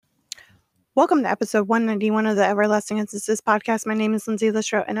Welcome to episode 191 of the Everlasting Instances podcast. My name is Lindsay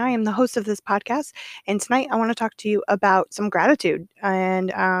Listro, and I am the host of this podcast. And tonight I want to talk to you about some gratitude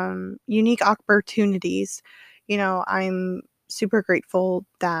and unique opportunities. I'm super grateful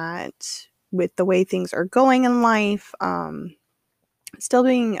that with the way things are going in life, still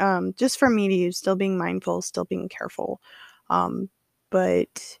being, just for me to use, still being mindful, still being careful,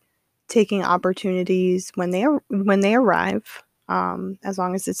 but taking opportunities when they arrive, as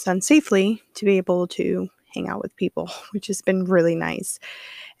long as it's done safely, to be able to hang out with people, which has been really nice.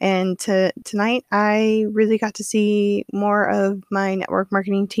 And tonight, I really got to see more of my network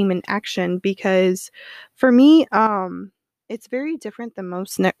marketing team in action because for me, it's very different than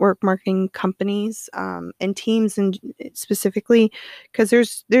most network marketing companies and teams, and specifically because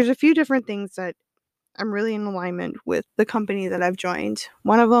there's a few different things that I'm really in alignment with the company that I've joined.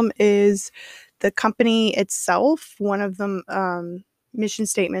 One of them is the company itself. One of them mission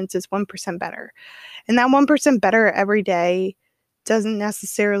statements is 1% better. And that 1% better every day doesn't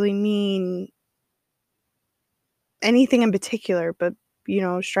necessarily mean anything in particular, but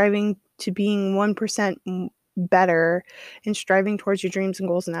striving to being 1% better and striving towards your dreams and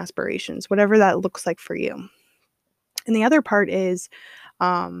goals and aspirations, whatever that looks like for you. And the other part is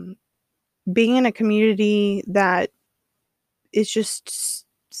being in a community that is just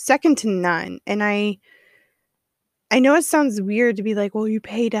second to none. And I know it sounds weird to be like, well, you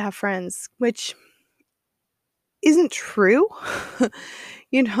pay to have friends, which isn't true.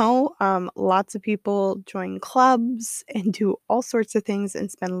 Lots of people join clubs and do all sorts of things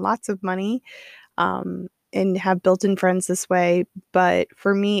and spend lots of money, and have built-in friends this way. But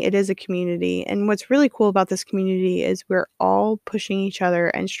for me, it is a community. And what's really cool about this community is we're all pushing each other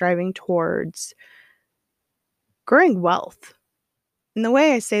and striving towards growing wealth. And the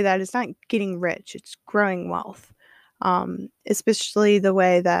way I say that is not getting rich, it's growing wealth. Especially the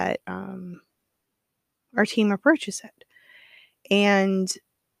way that our team approaches it. And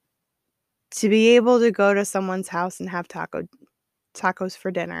to be able to go to someone's house and have tacos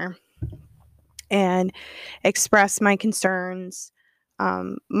for dinner and express my concerns,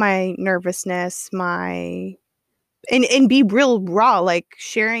 my nervousness, and be real raw, like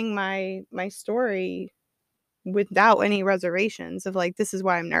sharing my story without any reservations of like, this is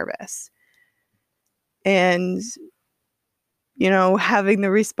why I'm nervous. And having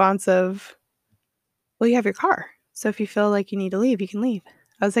the response of, well, you have your car. So if you feel like you need to leave, you can leave.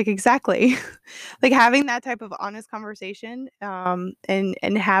 I was like, exactly. Like having that type of honest conversation, and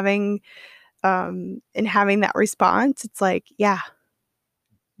having that response, it's like, yeah,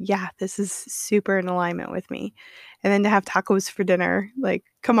 this is super in alignment with me. And then to have tacos for dinner, like,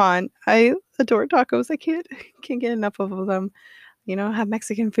 come on, I adore tacos. I can't get enough of them. Have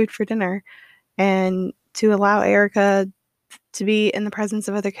Mexican food for dinner, and to allow Erica to be in the presence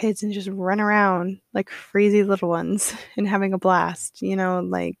of other kids and just run around like crazy little ones and having a blast,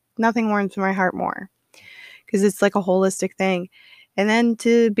 like nothing warms my heart more because it's like a holistic thing. And then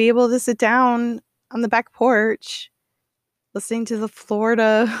to be able to sit down on the back porch listening to the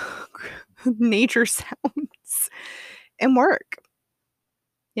Florida nature sounds and work.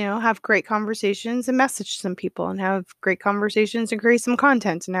 Have great conversations and message some people and have great conversations and create some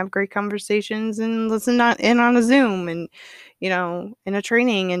content and have great conversations and listen in on a Zoom and, in a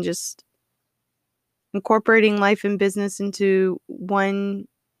training, and just incorporating life and business into one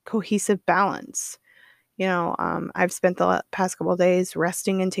cohesive balance. I've spent the past couple of days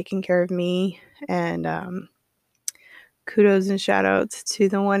resting and taking care of me, and kudos and shout outs to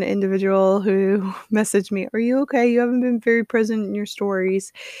the one individual who messaged me, "Are you okay? You haven't been very present in your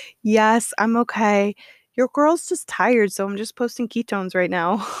stories." Yes, I'm okay. Your girl's just tired, so I'm just posting ketones right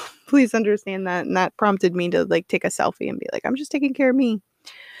now. Please understand that. And that prompted me to like take a selfie and be like, I'm just taking care of me.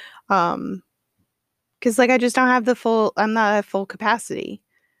 Because like I just don't have I'm not at full capacity.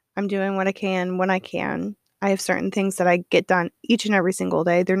 I'm doing what I can when I can. I have certain things that I get done each and every single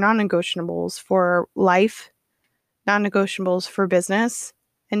day. They're non-negotiables for life, non-negotiables for business,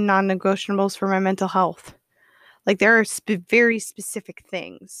 and non-negotiables for my mental health. Like there are very specific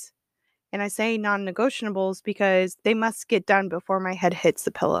things. And I say non-negotiables because they must get done before my head hits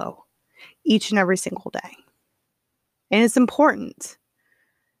the pillow each and every single day. And it's important.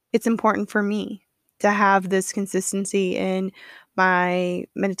 It's important for me to have this consistency in my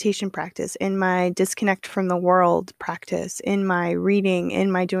meditation practice, in my disconnect from the world practice, in my reading, in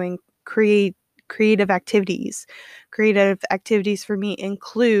my doing creative activities. Creative activities for me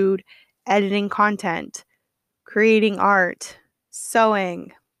include editing content, creating art,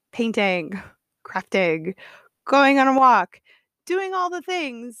 sewing, painting, crafting, going on a walk, doing all the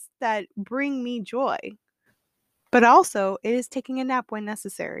things that bring me joy. but also it is taking a nap when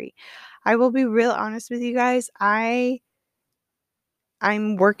necessary. I will be real honest with you guys. I'm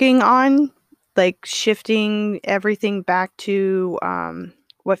working on like shifting everything back to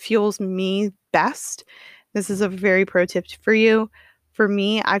what fuels me best. This is a very pro tip for you. For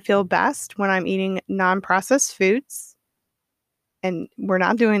me, I feel best when I'm eating non-processed foods, and we're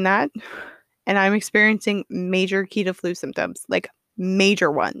not doing that. And I'm experiencing major keto flu symptoms, like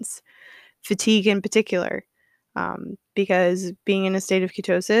major ones, fatigue in particular, because being in a state of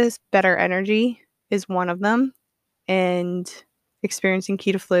ketosis, better energy is one of them, and experiencing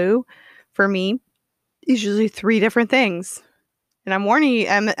keto flu for me is usually 3 different things. And I'm warning you,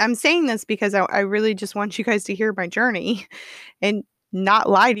 I'm saying this because I really just want you guys to hear my journey and not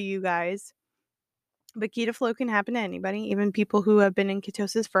lie to you guys. But keto flu can happen to anybody, even people who have been in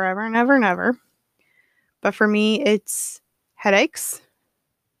ketosis forever and ever and ever. But for me, it's headaches,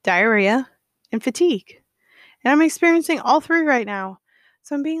 diarrhea, and fatigue. And I'm experiencing all 3 right now.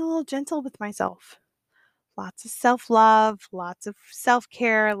 So I'm being a little gentle with myself. Lots of self-love, lots of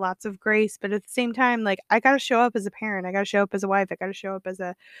self-care, lots of grace, but at the same time, like, I gotta show up as a parent, I gotta show up as a wife, I gotta show up as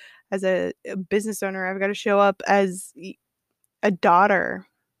a business owner, I've gotta show up as a daughter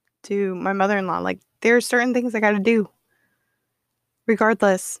to my mother-in-law. Like, there are certain things I gotta do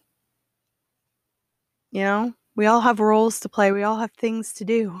regardless, you know? We all have roles to play, we all have things to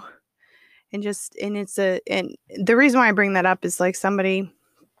do. And the reason why I bring that up is, like, somebody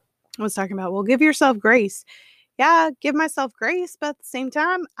was talking about, well, give yourself grace. Yeah, give myself grace, but at the same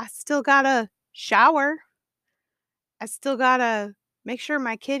time, I still gotta shower. I still gotta make sure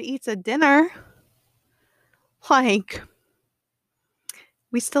my kid eats a dinner. Like,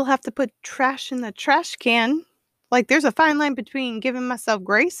 we still have to put trash in the trash can. Like, there's a fine line between giving myself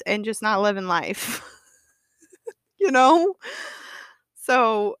grace and just not living life. You know?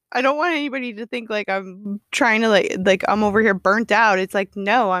 So, I don't want anybody to think like I'm trying to like I'm over here burnt out. It's like,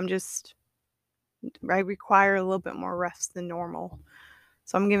 no, I require a little bit more rest than normal.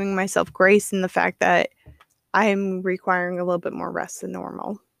 So I'm giving myself grace in the fact that I'm requiring a little bit more rest than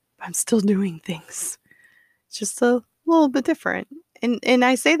normal. I'm still doing things. It's just a little bit different. And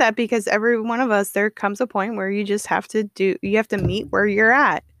I say that because every one of us, there comes a point where you just have to meet where you're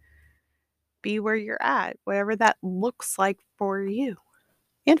at. Be where you're at, whatever that looks like for you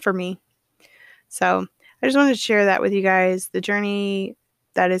and for me. So I just wanted to share that with you guys, the journey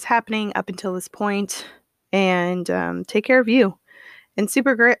that is happening up until this point, and take care of you. And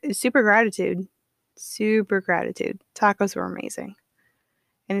super gratitude. Super gratitude. Tacos were amazing.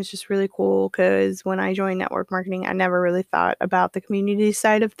 And it's just really cool because when I joined network marketing, I never really thought about the community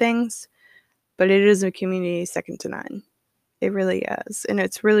side of things, but it is a community second to none. It really is. And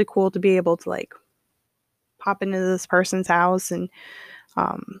it's really cool to be able to like pop into this person's house and,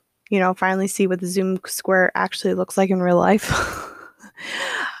 finally see what the Zoom Square actually looks like in real life.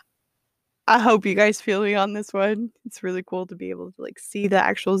 I hope you guys feel me on this one. It's really cool to be able to like see the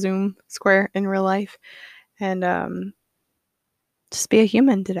actual Zoom Square in real life and just be a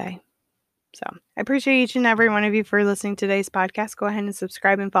human today. So I appreciate each and every one of you for listening to today's podcast. Go ahead and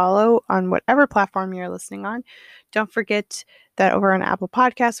subscribe and follow on whatever platform you're listening on. Don't forget that over on Apple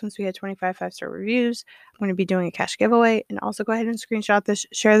Podcasts, once we hit 25 5-star reviews, I'm going to be doing a cash giveaway. And also go ahead and screenshot this,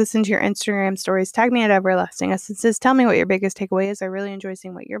 share this into your Instagram stories, tag me at Everlasting Essences. Tell me what your biggest takeaway is. I really enjoy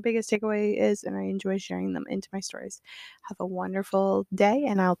seeing what your biggest takeaway is, and I enjoy sharing them into my stories. Have a wonderful day,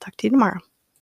 and I'll talk to you tomorrow.